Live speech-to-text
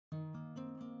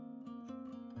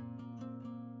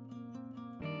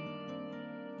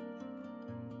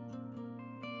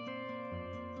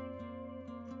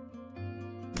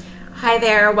Hi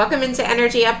there, welcome into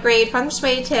Energy Upgrade Feng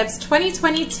Shui Tips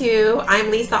 2022.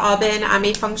 I'm Lisa Albin. I'm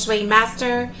a Feng Shui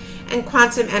master and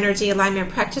quantum energy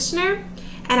alignment practitioner,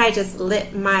 and I just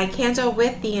lit my candle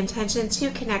with the intention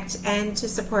to connect and to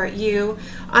support you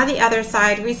on the other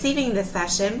side receiving this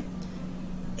session.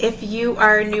 If you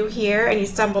are new here and you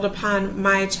stumbled upon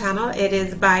my channel, it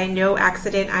is by no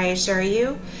accident, I assure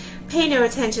you. Pay no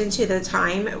attention to the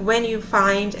time. When you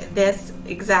find this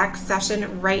exact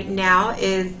session right now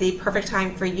is the perfect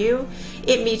time for you.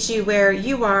 It meets you where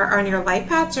you are on your life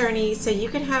path journey so you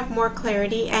can have more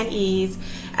clarity and ease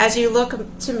as you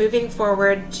look to moving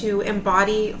forward to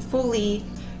embody fully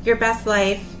your best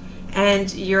life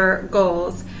and your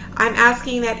goals. I'm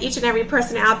asking that each and every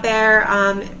person out there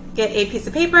get a piece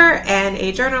of paper and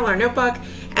a journal or notebook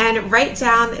and write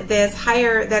down this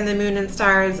higher than the moon and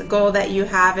stars goal that you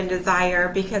have and desire,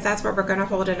 because that's what we're going to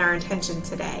hold in our intention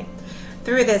today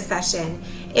through this session.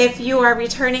 If you are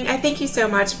returning, I thank you so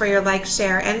much for your likes,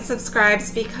 share, and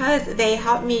subscribes, because they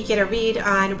help me get a read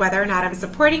on whether or not I'm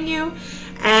supporting you,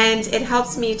 and it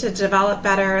helps me to develop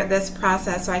better this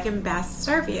process so I can best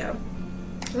serve you.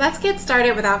 Let's get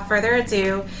started without further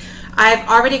ado. I've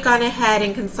already gone ahead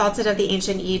and consulted of the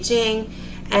ancient I Ching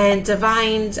and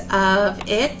divined of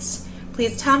it.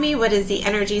 Please tell me, what is the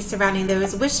energy surrounding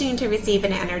those wishing to receive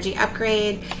an energy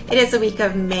upgrade? It is the week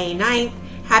of May 9th.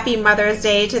 Happy Mother's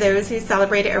Day to those who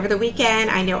celebrated over the weekend.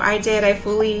 I know I did. I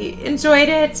fully enjoyed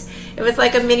it. It was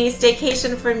like a mini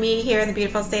staycation for me here in the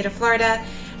beautiful state of Florida.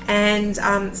 And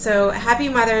so happy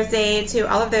Mother's Day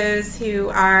to all of those who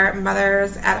are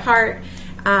mothers at heart,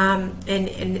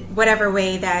 in whatever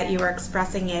way that you are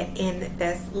expressing it in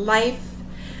this life.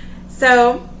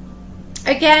 So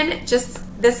again,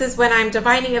 this is when I'm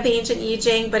divining of the ancient I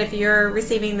Ching, but if you're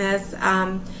receiving this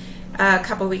a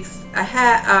couple weeks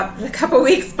ahead, a couple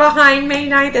weeks behind May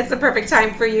 9th, it's the perfect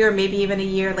time for you, or maybe even a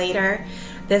year later.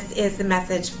 This is the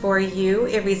message for you.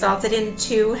 It resulted in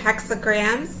 2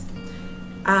 hexagrams,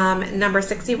 number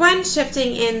 61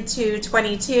 shifting into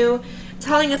 22,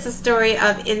 telling us a story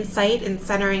of insight and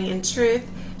centering in truth,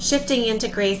 shifting into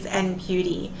grace and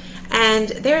beauty. And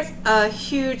there's a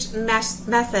huge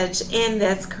message in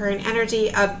this current energy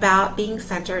about being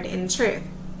centered in truth.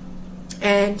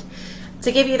 And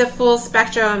to give you the full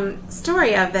spectrum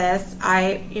story of this,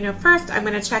 first I'm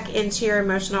going to check into your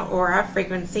emotional aura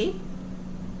frequency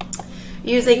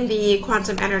using the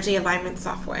quantum energy alignment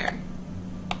software.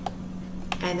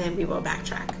 And then we will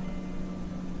backtrack.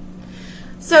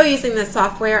 So using this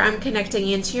software, I'm connecting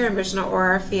into your emotional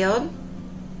aura field.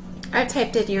 I've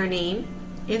typed in your name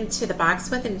into the box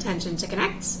with intention to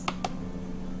connect.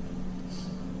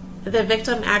 The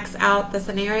victim acts out the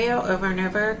scenario over and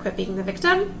over. Equipping the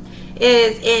victim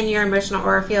is in your emotional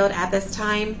aura field at this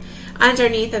time.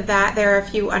 Underneath of that, there are a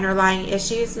few underlying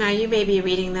issues. Now you may be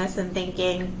reading this and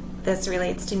thinking, this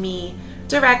relates to me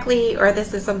directly, or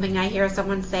this is something I hear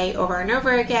someone say over and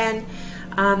over again.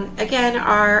 Again,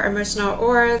 our emotional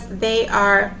auras, they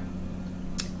are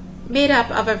made up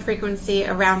of a frequency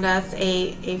around us,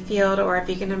 a field, or if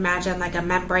you can imagine like a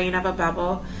membrane of a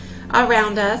bubble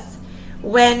around us.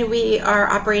 When we are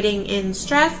operating in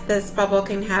stress, this bubble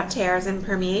can have tears and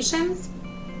permeations,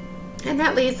 and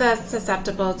that leaves us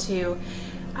susceptible to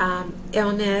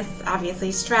illness,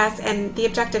 obviously stress, and the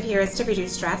objective here is to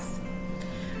reduce stress.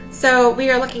 So we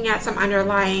are looking at some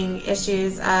underlying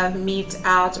issues of mete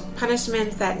out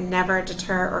punishments that never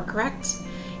deter or correct,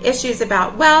 issues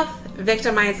about wealth,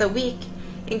 victimize the weak,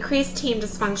 increased team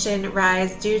dysfunction,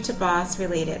 rise due to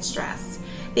boss-related stress.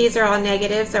 These are all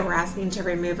negatives that we're asking to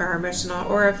remove our emotional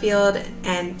aura field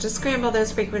and just scramble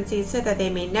those frequencies so that they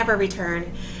may never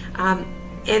return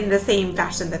in the same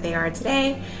fashion that they are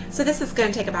today. So this is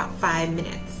going to take about 5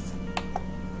 minutes.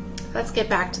 Let's get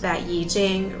back to that I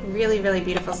Ching. Really, really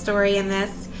beautiful story in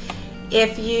this.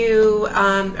 If you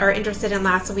are interested in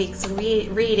last week's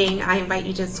reading, I invite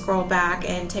you to scroll back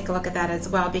and take a look at that as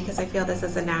well, because I feel this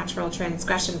is a natural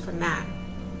transgression from that.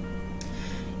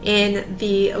 In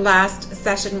the last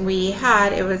session we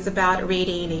had, it was about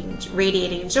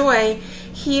radiating joy.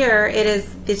 Here, it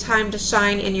is the time to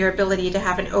shine in your ability to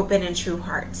have an open and true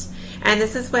heart. And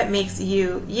this is what makes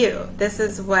you, you. This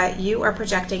is what you are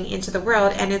projecting into the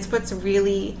world, and it's what's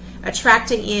really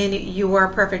attracting in your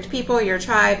perfect people, your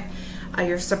tribe,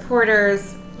 your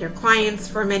supporters, your clients.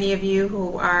 For many of you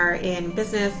who are in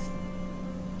business,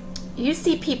 you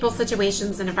see people,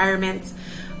 situations, and environments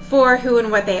for who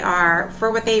and what they are, for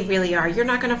what they really are. You're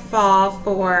not going to fall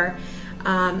for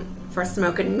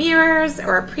smoke and mirrors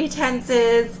or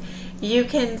pretenses. You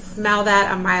can smell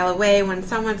that a mile away when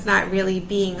someone's not really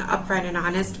being upfront and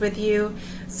honest with you.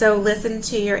 So listen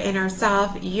to your inner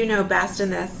self. You know best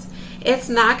in this. It's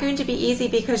not going to be easy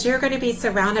because you're going to be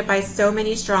surrounded by so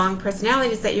many strong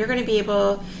personalities that you're going to be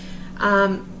able,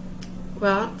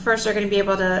 well, first you're going to be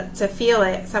able to feel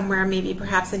it somewhere, maybe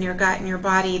perhaps in your gut and your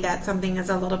body, that something is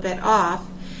a little bit off.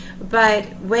 But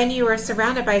when you are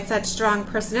surrounded by such strong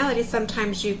personalities,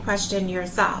 sometimes you question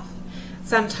yourself.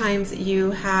 Sometimes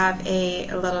you have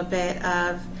a little bit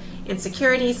of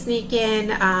insecurity sneak in.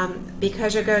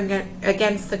 Because you're going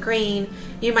against the grain,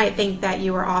 you might think that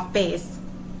you are off base.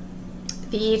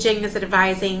 The I Ching is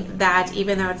advising that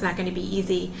even though it's not going to be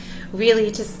easy,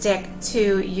 really to stick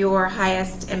to your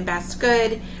highest and best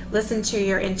good, listen to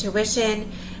your intuition,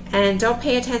 and don't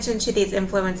pay attention to these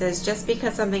influences. Just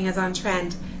because something is on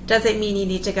trend doesn't mean you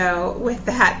need to go with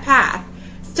that path.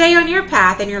 Stay on your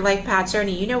path and your life path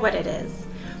journey. You know what it is.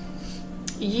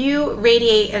 You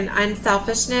radiate an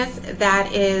unselfishness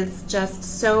that is just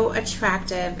so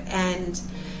attractive, and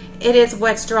it is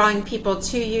what's drawing people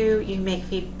to you. You make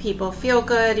people feel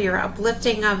good, you're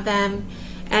uplifting of them,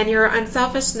 and your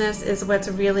unselfishness is what's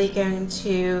really going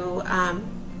to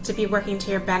be working to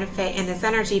your benefit in this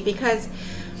energy, because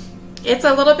it's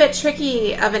a little bit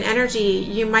tricky of an energy.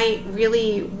 You might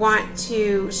really want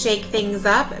to shake things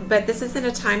up, but this isn't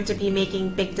a time to be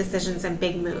making big decisions and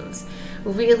big moves.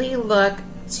 Really look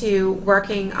to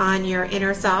working on your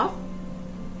inner self,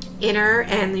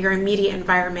 and your immediate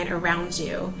environment around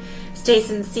you. Stay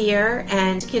sincere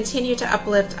and continue to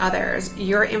uplift others.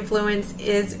 Your influence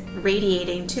is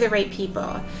radiating to the right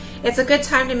people. It's a good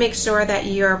time to make sure that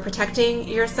you're protecting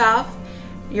yourself,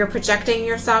 you're projecting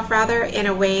yourself rather, in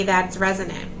a way that's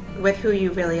resonant with who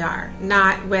you really are,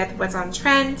 not with what's on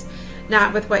trend,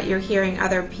 not with what you're hearing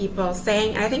other people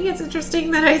saying. And I think it's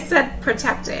interesting that I said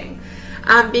protecting.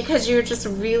 Because you're just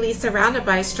really surrounded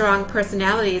by strong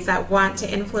personalities that want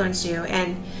to influence you,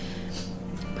 and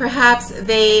perhaps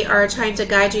they are trying to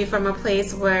guide you from a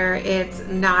place where it's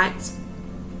not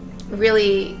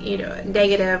really,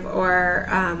 negative or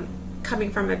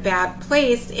coming from a bad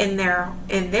place in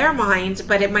their mind,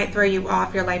 but it might throw you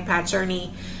off your life path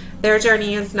journey. Their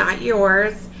journey is not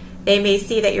yours. They may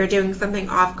see that you're doing something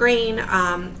off grain,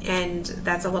 and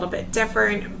that's a little bit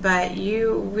different, but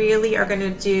you really are going to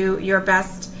do your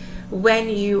best when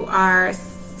you are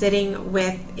sitting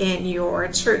within your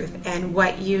truth and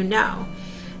what you know.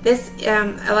 This,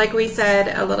 like we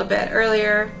said a little bit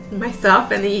earlier,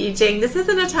 myself and the I Ching, this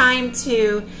isn't a time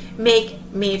to make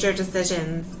major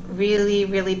decisions. Really,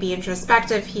 really be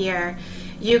introspective here.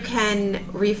 You can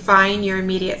refine your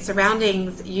immediate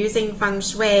surroundings using Feng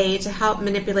Shui to help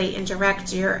manipulate and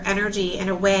direct your energy in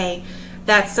a way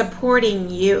that's supporting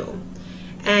you.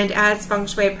 And as Feng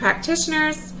Shui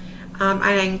practitioners,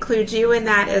 I include you in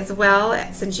that as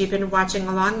well, since you've been watching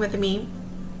along with me.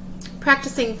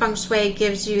 Practicing Feng Shui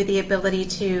gives you the ability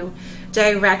to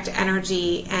direct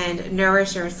energy and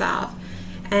nourish yourself.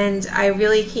 And I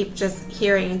really keep just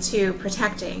hearing to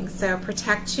protecting. So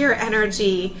protect your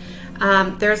energy.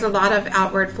 There's a lot of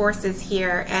outward forces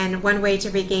here, and one way to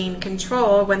regain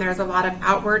control when there's a lot of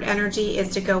outward energy is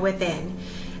to go within.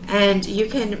 And you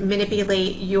can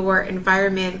manipulate your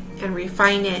environment and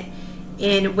refine it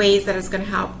in ways that is going to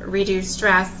help reduce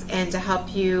stress and to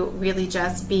help you really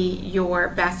just be your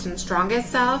best and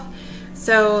strongest self.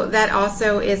 So that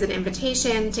also is an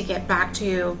invitation to get back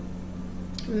to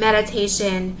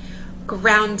meditation,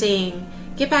 grounding,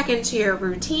 get back into your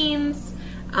routines.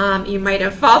 You might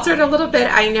have faltered a little bit.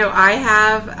 I know I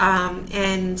have,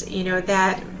 and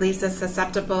that leaves us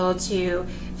susceptible to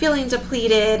feeling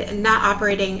depleted and not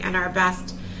operating in our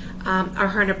best, our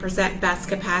 100% best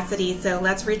capacity. So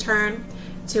let's return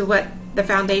to what the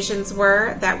foundations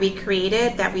were that we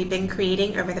created, that we've been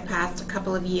creating over the past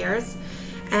couple of years,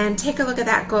 and take a look at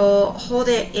that goal, hold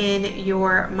it in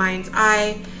your mind's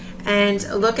eye, and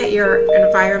look at your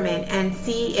environment and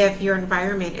see if your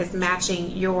environment is matching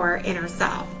your inner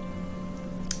self.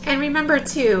 And remember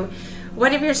too,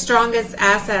 one of your strongest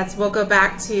assets we'll go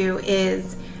back to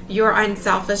is your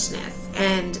unselfishness,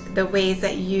 and the ways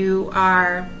that you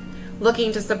are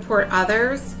looking to support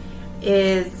others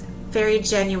is very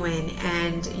genuine,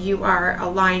 and you are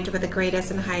aligned with the greatest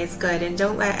and highest good, and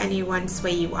don't let anyone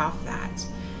sway you off that.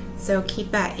 So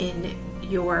keep that in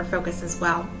your focus as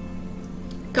well.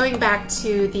 Going back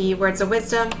to the words of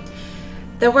wisdom,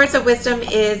 the words of wisdom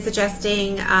is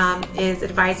suggesting, is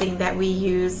advising that we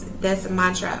use this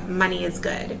mantra, money is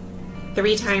good,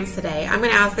 3 times today. I'm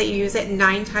going to ask that you use it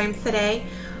 9 times today.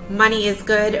 Money is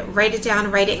good. Write it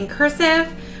down, write it in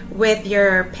cursive with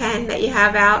your pen that you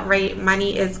have out. Write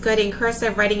money is good in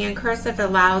cursive. Writing in cursive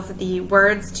allows the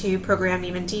words to program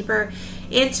even deeper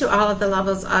into all of the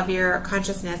levels of your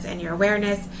consciousness and your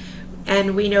awareness.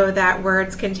 And we know that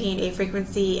words contain a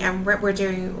frequency, and what we're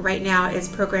doing right now is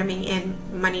programming in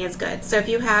money is good. So if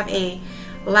you have a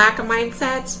lack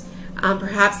mindset,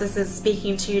 perhaps this is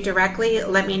speaking to you directly.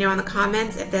 Let me know in the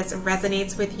comments if this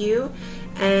resonates with you,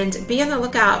 and be on the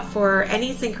lookout for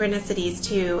any synchronicities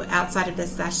too outside of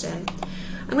this session.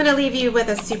 I'm going to leave you with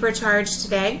a supercharge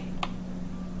today,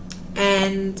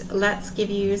 and let's give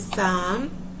you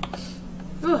some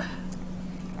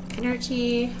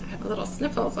energy. I have a little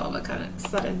sniffles all of a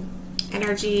sudden.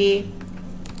 Energy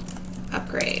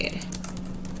upgrade.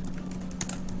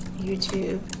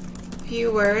 YouTube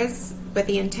viewers, with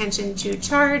the intention to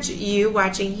charge you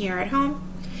watching here at home.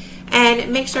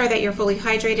 And make sure that you're fully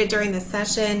hydrated during this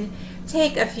session.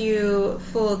 Take a few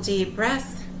full deep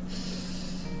breaths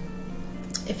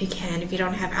if you can, if you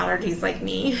don't have allergies like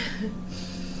me.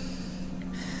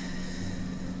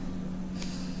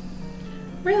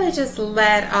 Really just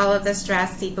let all of the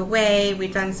stress seep away.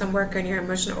 We've done some work on your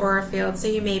emotional aura field, so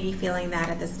you may be feeling that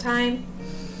at this time.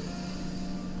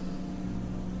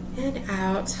 And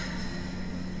out.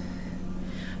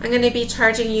 I'm going to be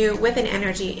charging you with an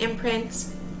energy imprint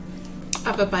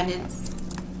of abundance.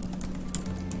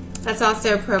 Let's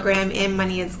also program in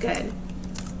money is good.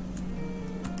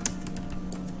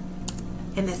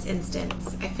 In this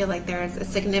instance, I feel like there is a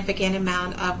significant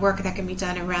amount of work that can be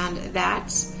done around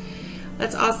that.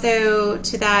 Let's also,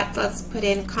 to that, let's put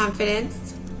in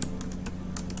confidence,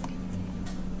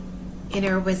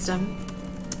 inner wisdom.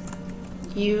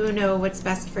 You know what's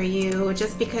best for you.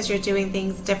 Just because you're doing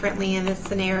things differently in this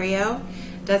scenario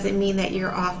doesn't mean that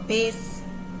you're off base.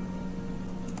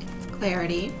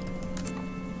 Clarity,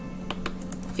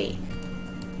 faith.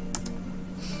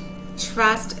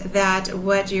 Trust that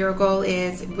what your goal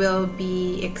is will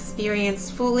be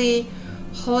experienced fully.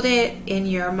 Hold it in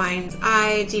your mind's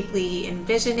eye, deeply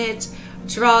envision it,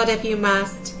 draw it if you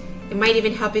must. It might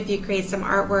even help if you create some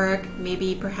artwork.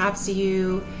 Maybe perhaps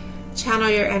you channel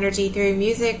your energy through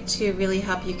music to really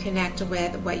help you connect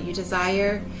with what you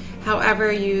desire.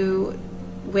 However you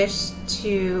wish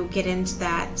to get into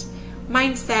that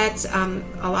mindset.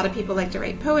 A lot of people like to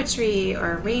write poetry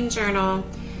or rain journal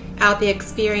out the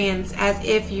experience as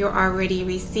if you're already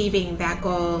receiving that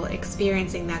goal,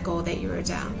 experiencing that goal that you wrote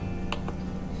down.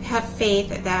 Have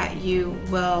faith that you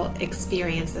will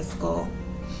experience this goal.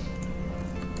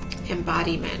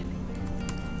 Embodiment.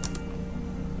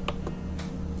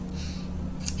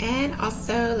 And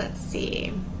also, let's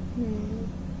see. I'm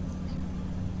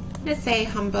going to say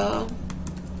humble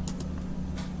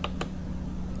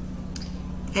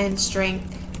and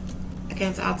strength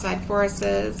against outside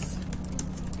forces.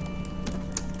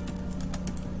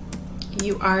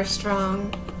 You are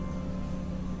strong.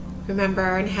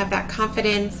 Remember, and have that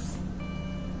confidence.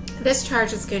 This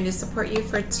charge is going to support you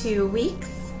for 2 weeks.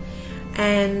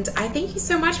 And I thank you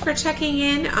so much for checking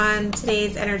in on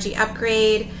today's energy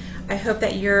upgrade. I hope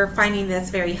that you're finding this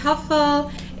very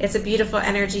helpful. It's a beautiful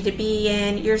energy to be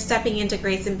in. You're stepping into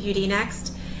grace and beauty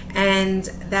next. And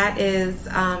that is,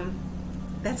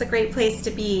 that's a great place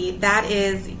to be. That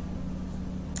is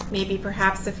maybe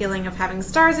perhaps the feeling of having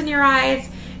stars in your eyes,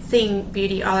 seeing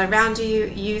beauty all around you.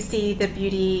 You see the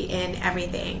beauty in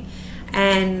everything.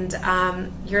 And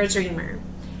you're a dreamer.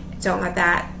 Don't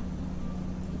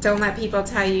let people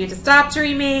tell you to stop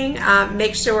dreaming.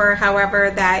 Make sure,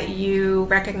 however, that you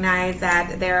recognize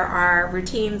that there are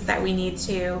routines that we need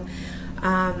to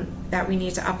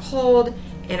uphold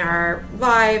in our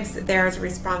lives. There's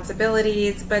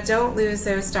responsibilities, but don't lose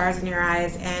those stars in your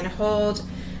eyes, and hold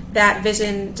that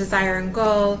vision, desire, and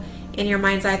goal in your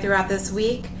mind's eye throughout this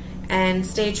week. And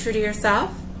stay true to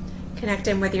yourself. Connect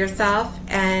in with yourself,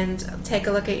 and take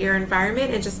a look at your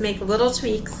environment and just make little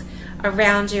tweaks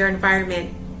around your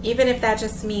environment. Even if that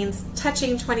just means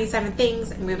touching 27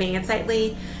 things, moving it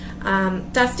slightly,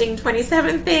 dusting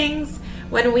 27 things.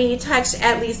 When we touch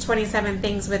at least 27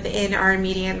 things within our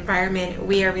immediate environment,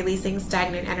 we are releasing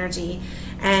stagnant energy.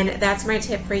 And that's my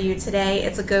tip for you today.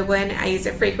 It's a good one. I use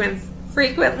it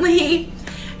frequently.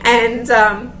 And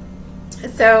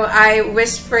so I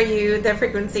wish for you the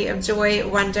frequency of joy,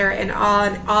 wonder, and awe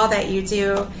in all that you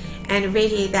do, and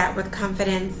radiate that with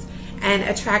confidence and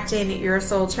attract in your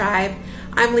soul tribe.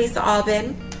 I'm Lisa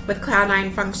Albin with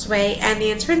Cloud9 Feng Shui and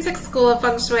the Intrinsic School of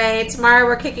Feng Shui. Tomorrow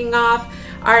we're kicking off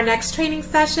our next training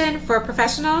session for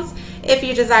professionals. If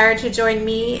you desire to join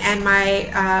me and my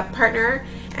partner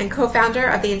and co-founder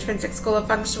of the Intrinsic School of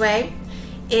Feng Shui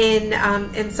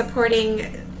in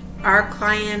supporting our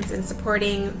clients and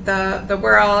supporting the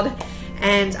world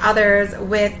and others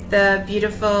with the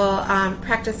beautiful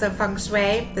practice of Feng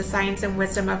Shui, the science and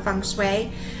wisdom of Feng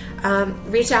Shui,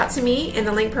 Reach out to me in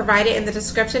the link provided in the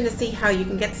description to see how you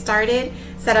can get started.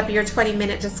 Set up your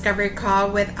 20-minute discovery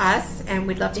call with us, and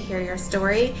we'd love to hear your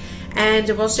story. And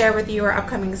we'll share with you our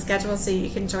upcoming schedule so you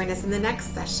can join us in the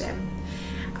next session.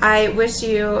 I wish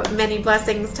you many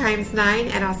blessings times 9,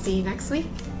 and I'll see you next week.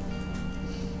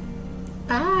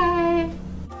 Bye.